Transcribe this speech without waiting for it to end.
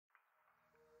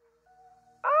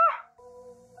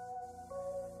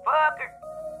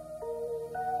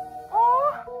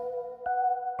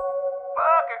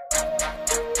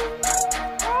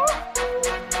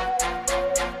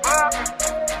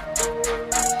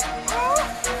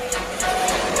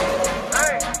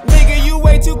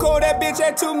too cold, that bitch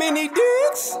had too many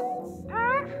dicks?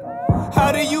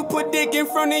 How do you put dick in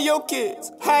front of your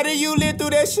kids? How do you live through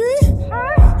that shit?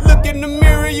 Look in the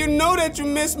mirror, you know that you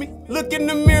miss me. Look in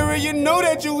the mirror, you know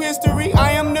that you history.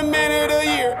 I am the man of the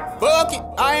year. Fuck it,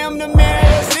 I am the man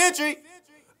of the century.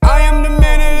 I am the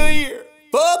man of the year.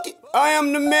 Fuck it, I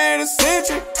am the man of the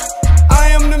century. I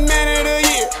am the man of the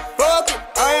year. Fuck it,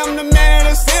 I am the man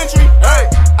of the century. Hey,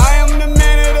 I am the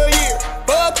man of the year.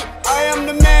 Fuck it, I am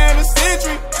the man of the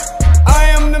century. I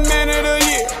am the man of the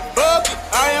year. Fuck it,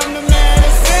 I am the man of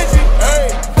the century. Hey,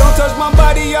 don't touch my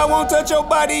body, I won't touch your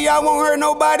body. I won't hurt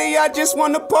nobody, I just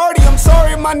wanna party. I'm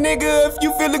sorry, my nigga, if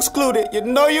you feel excluded. You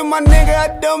know you my nigga,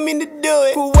 I don't mean to do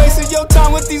it. Who wasted your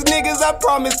time with these niggas, I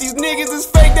promise. These niggas is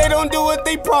fake, they don't do what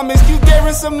they promise. You gave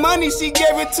her some money, she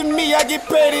gave it to me. I get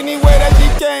paid anyway, that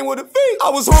she came with a fee. I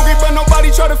was hungry, but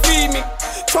nobody try to feed me.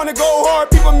 Tryna go hard,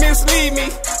 people mislead me.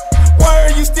 Why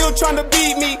are you still tryna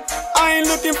beat me? I ain't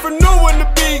looking for no one to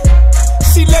beat.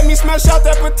 She let me smash out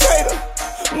that potato.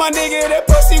 My nigga, that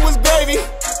pussy was gravy.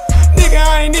 Nigga,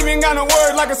 I ain't even got no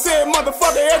words. Like I said,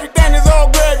 motherfucker, everything is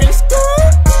all gravy.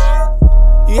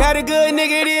 You had a good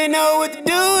nigga, didn't know what to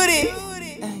do with it.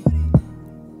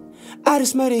 I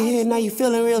just made it here, now you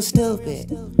feeling real stupid.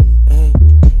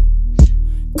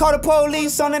 Call the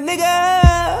police on a nigga.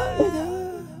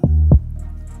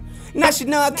 Now she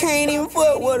know I can't even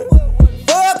fuck with her.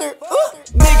 Fuck her.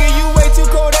 Nigga, you way too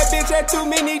cold, that bitch had too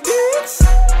many dicks.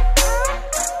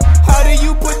 How do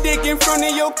you put dick in front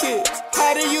of your kids?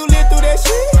 How do you live through that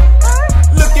shit?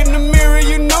 Look in the mirror,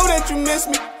 you know that you miss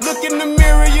me. Look in the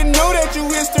mirror, you know that you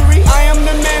history. I am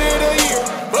the man of the year.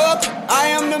 Fuck it, I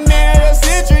am the man of the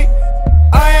century.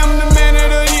 I am the man of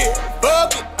the year.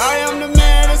 Fuck it, I am the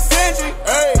man of the century.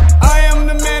 Hey, I am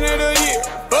the man of the year.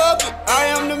 Fuck it,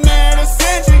 I am the man of the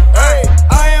century. Hey,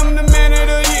 I am the man of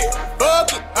the year.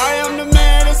 Fuck it, I am the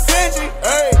man of the century.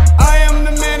 Hey, I am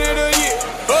the man of the year.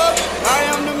 Fuck it, I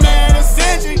am the man of the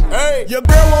century. Hey, your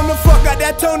girl wanna fuck, got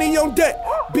that Tony on deck.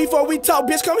 Before we talk,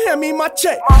 bitch, come hand me my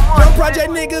check. Young project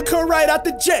nigga, come right out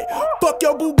the jet. Fuck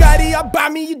your Bugatti, I buy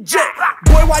me a jet.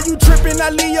 Boy, why you trippin'? I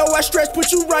leave your ass stretch,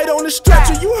 put you right on the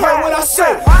stretcher. You heard what I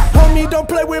say. Homie, don't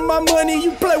play with my money.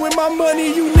 You play with my money,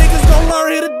 you niggas gon'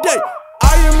 learn here today.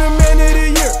 I am the man of the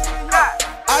year.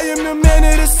 I am the man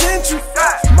of the century.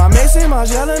 My Mason,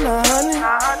 Margiela, and honey.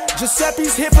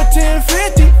 Giuseppe's hit for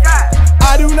 1050.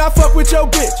 I do not fuck with your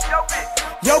bitch.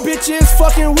 Your bitch is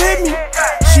fucking with me.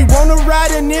 She wanna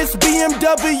ride in this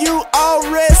BMW all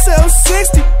red cell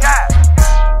 60.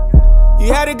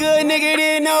 You had a good nigga,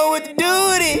 didn't know what to do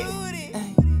with it.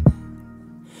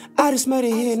 I just made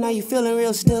it here, now you feeling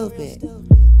real stupid.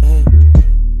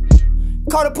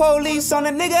 Call the police on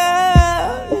a nigga.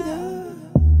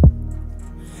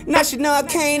 Now she know I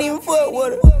can't even fuck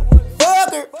with her.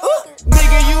 Fuck her.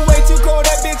 Nigga, you way too cold,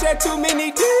 that bitch had too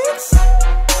many dicks.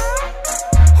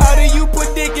 How do you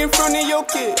put dick in front of your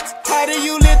kids? How do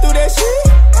you live through that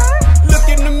shit? Look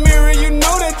in the mirror, you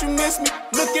know that you miss me.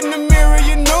 Look in the mirror,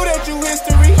 you know that you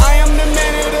history. I am the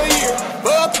man of the year.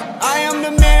 Fuck it, I am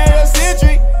the man of the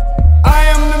century. I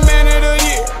am the man of the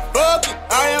year. Fuck it,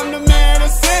 I am the man of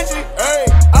the century. Hey,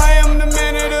 I am the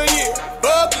man of the year.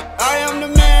 Fuck it, I am the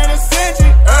man of the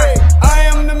century. Hey, I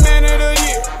am the man of the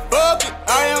year. Fuck it,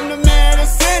 I am the man of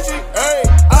the century. Hey,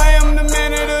 I am the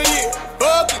man of the year.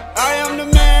 Fuck it, I am the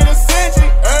man of the century.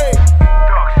 Hey.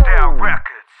 Dark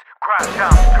Records,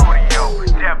 Crosstown Studio,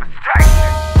 Devastation.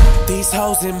 These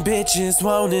hoes and bitches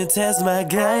wanna test my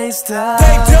gangsta.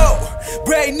 They do.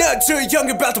 Brain nut too young,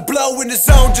 about to blow in the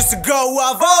zone just to go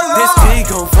off all This beat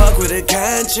gon' fuck with a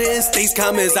conscience. These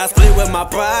comments I split with my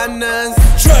partners.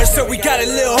 Trust, so we got a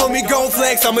little homie gon'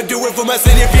 flex. I'ma do it for my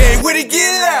city. If you ain't with it,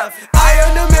 get left. I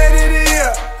am the man of the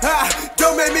year.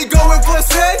 Don't make me go in for a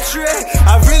century.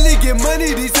 I really get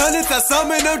money, these hundreds I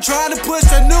summon. I'm trying to push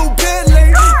a new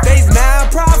Bentley. These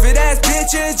non-profit ass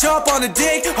bitches jump on the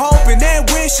dick, hoping and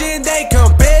wishing they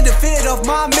come benefit of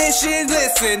my mission.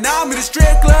 Listen, I'm in the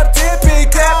strip club tipping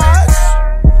cars.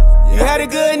 You had a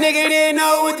good nigga, didn't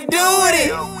know what to do with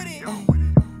it.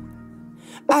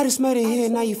 I just made it here,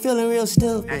 now you feeling real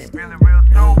stupid.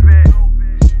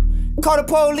 Call the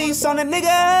police on a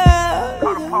nigga.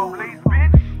 Call the police,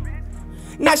 bitch.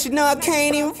 Now she know I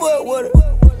can't even fuck with her.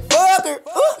 Fuck her.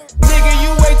 Nigga,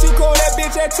 you way too cold, that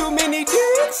bitch had too many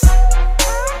dicks.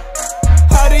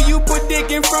 How do you put dick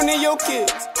in front of your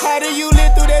kids? How do you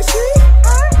live through that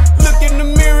shit?